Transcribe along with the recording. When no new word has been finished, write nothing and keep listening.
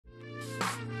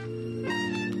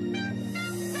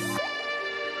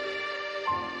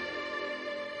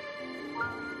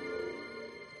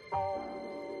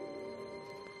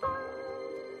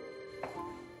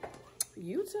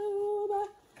YouTube,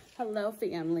 hello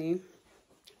family.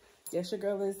 Yes, your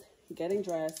girl is getting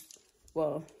dressed.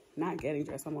 Well, not getting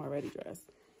dressed, I'm already dressed.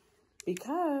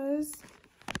 Because,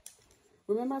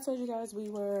 remember I told you guys we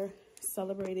were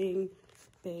celebrating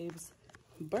Babe's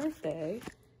birthday.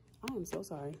 I am so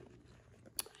sorry.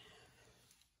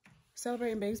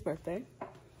 Celebrating Babe's birthday.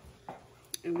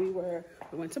 And we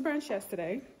went to brunch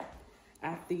yesterday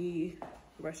at the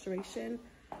Restoration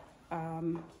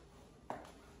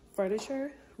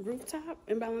Furniture Rooftop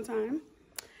in Ballantyne.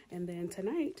 And then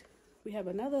tonight we have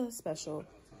another special.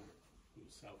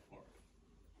 South Park.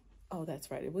 Oh,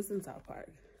 that's right. It was in South Park.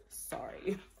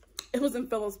 Sorry. It was in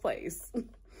Phillips Place.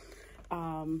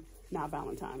 Not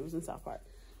Ballantyne. It was in South Park.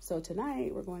 So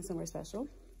tonight we're going somewhere special.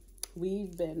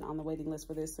 We've been on the waiting list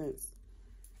for this since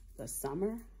the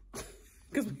summer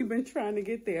because we've been trying to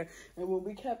get there. And when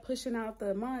we kept pushing out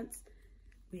the months,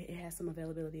 it had some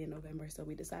availability in November. So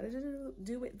we decided to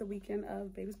do it the weekend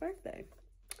of Baby's birthday.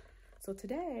 So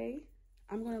today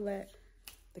I'm going to let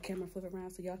the camera flip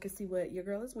around so y'all can see what your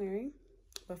girl is wearing.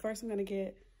 But first I'm going to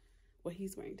get what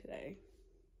he's wearing today.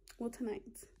 Well,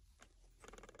 tonight.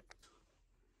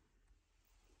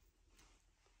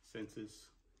 Since it's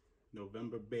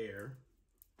November Bear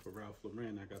for Ralph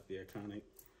Lauren, I got the iconic,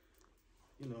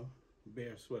 you know,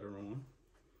 bear sweater on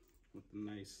with the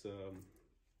nice,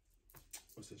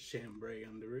 what's it, chambray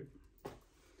under it.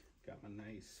 Got my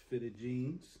nice fitted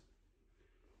jeans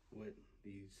with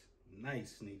these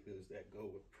nice sneakers that go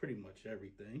with pretty much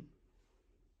everything,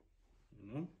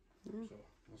 you know? Yeah. So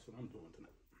that's what I'm doing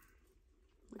tonight.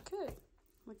 Look good.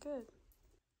 Look good.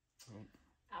 Oh.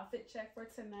 Outfit check for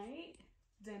tonight.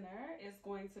 Dinner is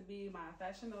going to be my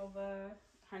Fashion Nova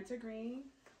Hunter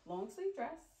Green long sleeve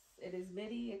dress. It is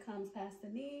midi. It comes past the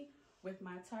knee with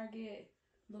my Target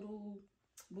little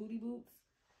booty boots.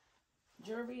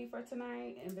 Jewelry for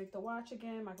tonight. Invicta watch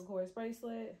again. Michael Kors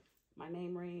bracelet. My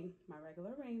name ring. My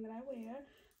regular ring that I wear.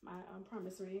 My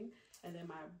promise ring. And then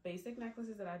my basic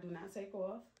necklaces that I do not take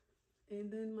off. And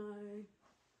then my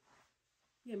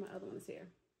other one is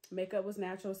here. Makeup was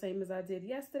natural, same as I did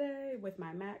yesterday with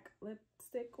my MAC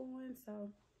lipstick on. So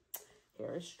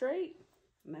hair is straight,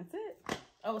 and that's it.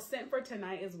 Oh, scent for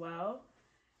tonight as well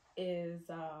is,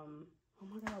 oh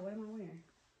my God, what am I wearing?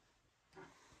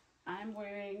 I'm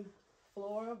wearing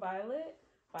Flora Violet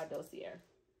by Dossier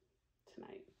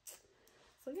tonight.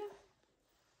 So yeah.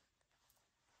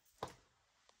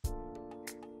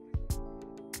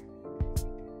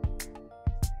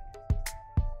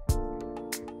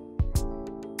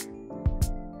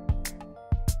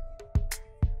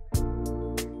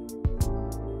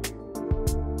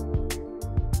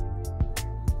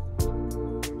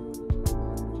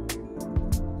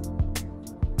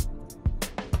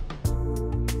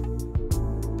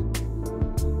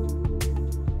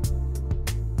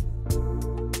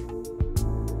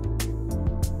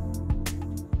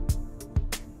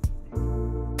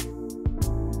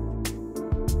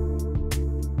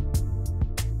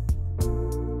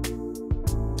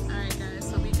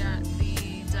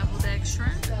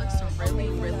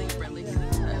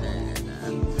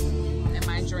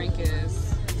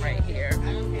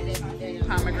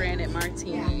 Pomegranate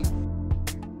martini.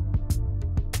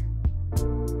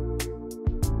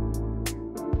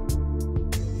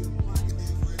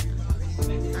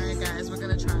 Alright guys, we're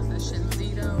gonna try the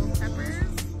Shinzito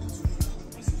peppers.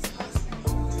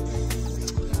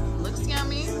 Looks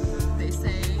yummy. They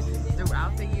say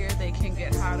throughout the year they can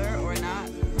get hotter or not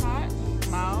hot,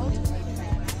 mild.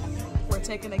 We're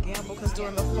taking a gamble because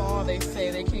during the fall they say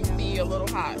they can be a little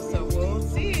hot, so we'll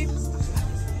see.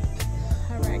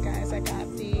 Alright guys, I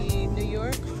got the New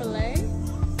York filet.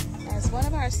 As one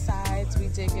of our sides, we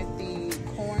did get the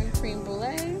corn cream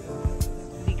brulee,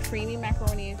 the creamy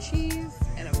macaroni and cheese,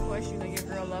 and of course, you know your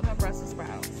girl love her Brussels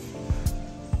sprouts.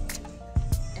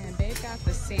 And Babe got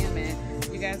the salmon.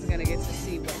 You guys are gonna get to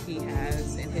see what he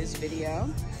has in his video.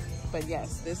 But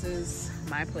yes, this is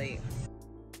my plate.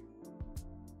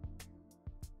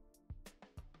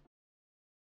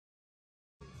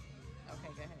 Okay,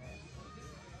 go ahead.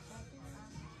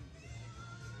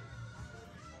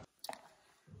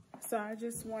 So I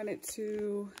just wanted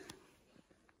to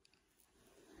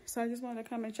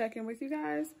come and check in with you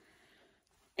guys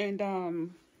and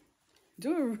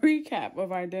do a recap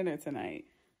of our dinner tonight.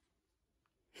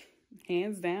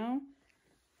 Hands down,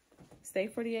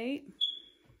 Steak 48.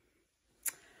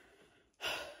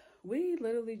 We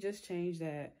literally just changed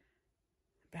that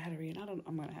battery, and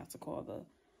I'm gonna have to call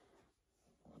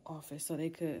office so they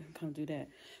could come do that.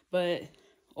 But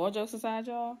all jokes aside,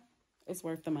 y'all, it's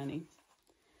worth the money.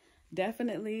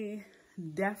 Definitely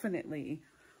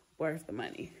worth the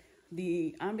money.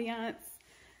 The ambiance,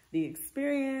 the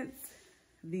experience,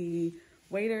 the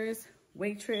waiters,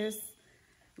 waitress,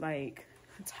 like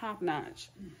top notch.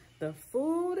 The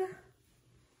food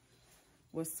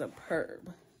was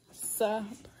superb.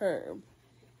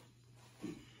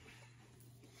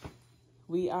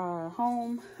 We are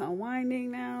home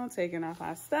unwinding now, taking off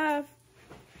our stuff,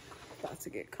 about to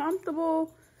get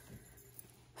comfortable.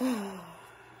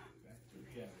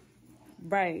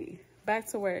 Right, back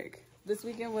to work. This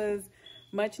weekend was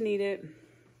much needed.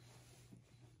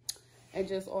 And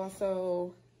just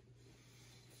also,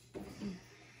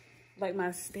 like,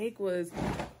 my steak was,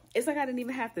 it's like I didn't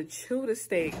even have to chew the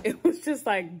steak. It was just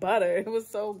like butter. It was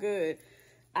so good.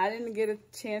 I didn't get a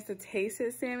chance to taste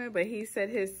his salmon, but he said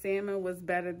his salmon was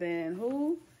better than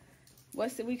who?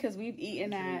 What's it? Because we've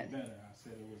eaten at. I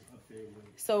said it was up there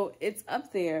with. So it's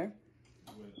up there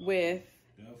with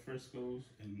Del Frisco's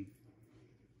and.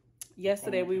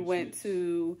 Yesterday we went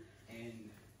to. And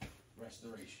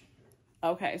Restoration.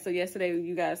 Okay, so yesterday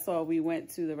you guys saw we went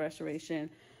to the Restoration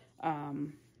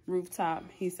rooftop.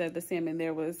 He said the salmon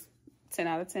there was 10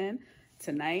 out of 10.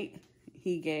 Tonight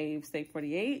he gave Steak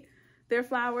 48 their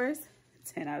flowers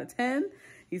 10 out of 10.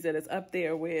 He said it's up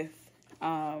there with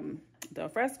Del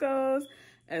Fresco's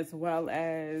as well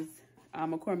as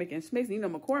McCormick and Schmick's. You know,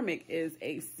 McCormick is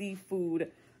a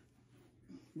seafood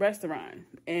restaurant,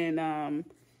 and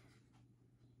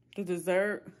the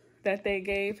dessert that they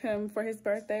gave him for his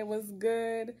birthday was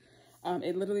good.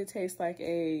 It literally tastes like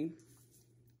a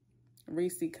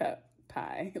Reese cup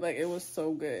pie. Like, it was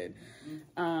so good.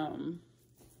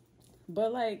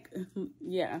 But like,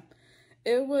 yeah,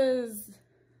 it was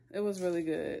really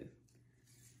good.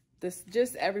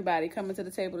 Just everybody coming to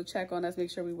the table to check on us, make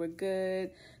sure we were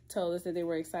good, told us that they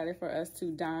were excited for us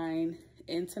to dine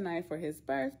in tonight for his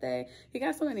birthday. He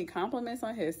got so many compliments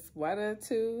on his sweater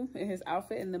too, and his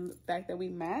outfit, and the fact that we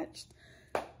matched.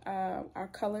 Our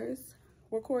colors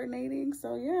were coordinating.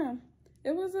 So yeah,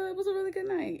 it was a really good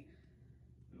night.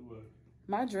 It was.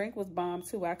 My drink was bomb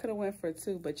too. I could have went for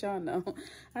 2, but y'all know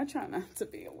I try not to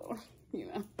be a little, you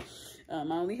know. I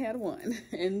only had 1,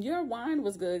 and your wine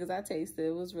was good because I tasted it.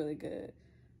 It was really good.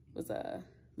 It was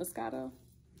Moscato.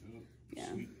 Yeah,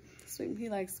 sweet. He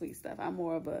likes sweet stuff. I'm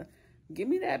more of a give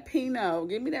me that Pinot,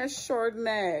 give me that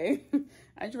Chardonnay.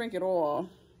 I drink it all.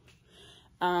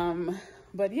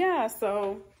 But yeah,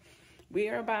 so we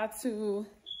are about to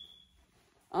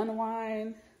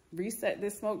unwind, reset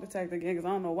this smoke detector again because I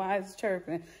don't know why it's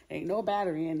chirping. Ain't no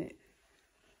battery in it.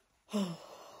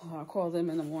 I'll call them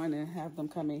in the morning and have them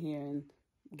come in here and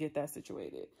get that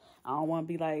situated. I don't want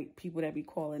to be like people that be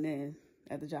calling in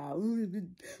at the job. Ooh,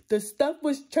 the stuff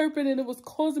was chirping and it was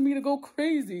causing me to go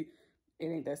crazy. It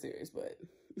ain't that serious, but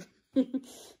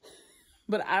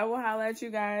but I will holler at you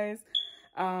guys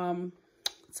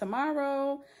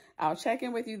tomorrow. I'll check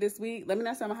in with you this week. Let me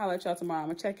not say I'm gonna holler at y'all tomorrow. I'm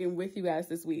gonna check in with you guys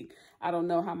this week. I don't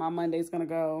know how my Monday's gonna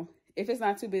go. If it's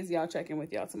not too busy, I'll check in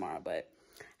with y'all tomorrow. But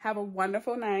have a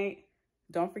wonderful night.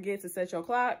 Don't forget to set your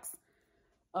clocks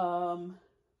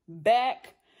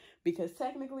back, because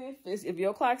technically if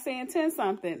your clock's saying 10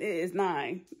 something, it is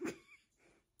 9.